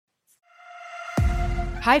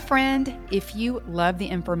Hi, friend. If you love the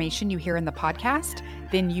information you hear in the podcast,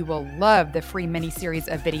 then you will love the free mini-series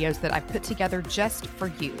of videos that I've put together just for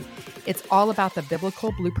you. It's all about the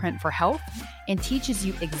biblical blueprint for health and teaches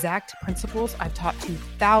you exact principles I've taught to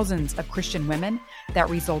thousands of Christian women that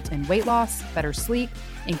result in weight loss, better sleep,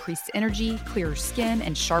 increased energy, clearer skin,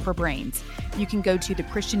 and sharper brains. You can go to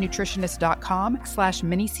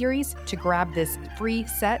thechristiannutritionist.com/miniseries to grab this free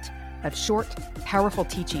set of short, powerful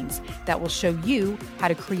teachings that will show you how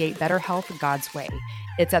to create better health God's way.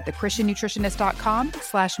 It's at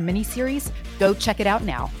thechristiannutritionist.com/miniseries. Go check it out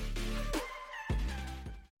now.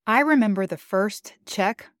 I remember the first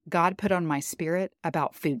check God put on my spirit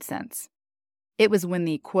about food sense. It was when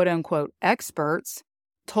the quote-unquote experts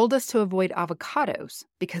told us to avoid avocados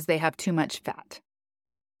because they have too much fat.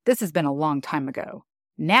 This has been a long time ago.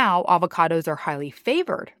 Now, avocados are highly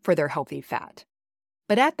favored for their healthy fat.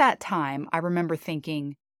 But at that time, I remember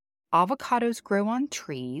thinking, avocados grow on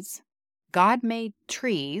trees. God made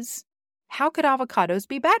trees. How could avocados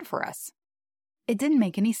be bad for us? It didn't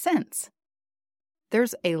make any sense.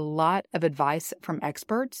 There's a lot of advice from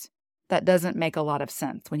experts that doesn't make a lot of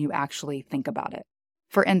sense when you actually think about it.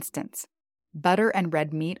 For instance, butter and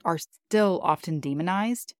red meat are still often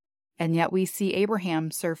demonized, and yet we see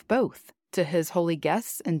Abraham serve both to his holy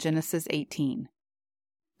guests in Genesis 18.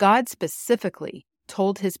 God specifically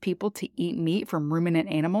told his people to eat meat from ruminant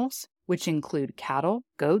animals, which include cattle,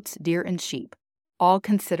 goats, deer, and sheep, all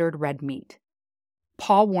considered red meat.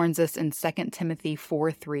 Paul warns us in 2 Timothy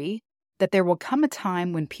 4:3 that there will come a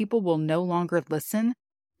time when people will no longer listen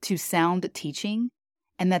to sound teaching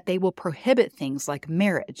and that they will prohibit things like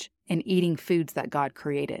marriage and eating foods that God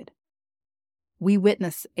created. We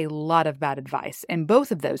witness a lot of bad advice in both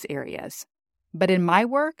of those areas, but in my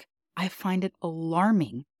work, I find it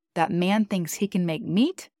alarming that man thinks he can make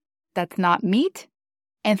meat that's not meat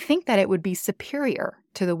and think that it would be superior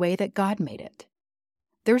to the way that God made it.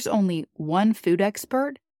 There's only one food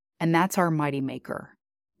expert, and that's our mighty maker.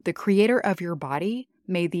 The creator of your body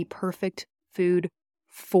made the perfect food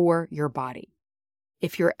for your body.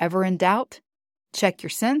 If you're ever in doubt, check your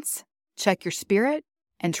sense, check your spirit,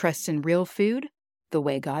 and trust in real food the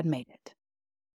way God made it.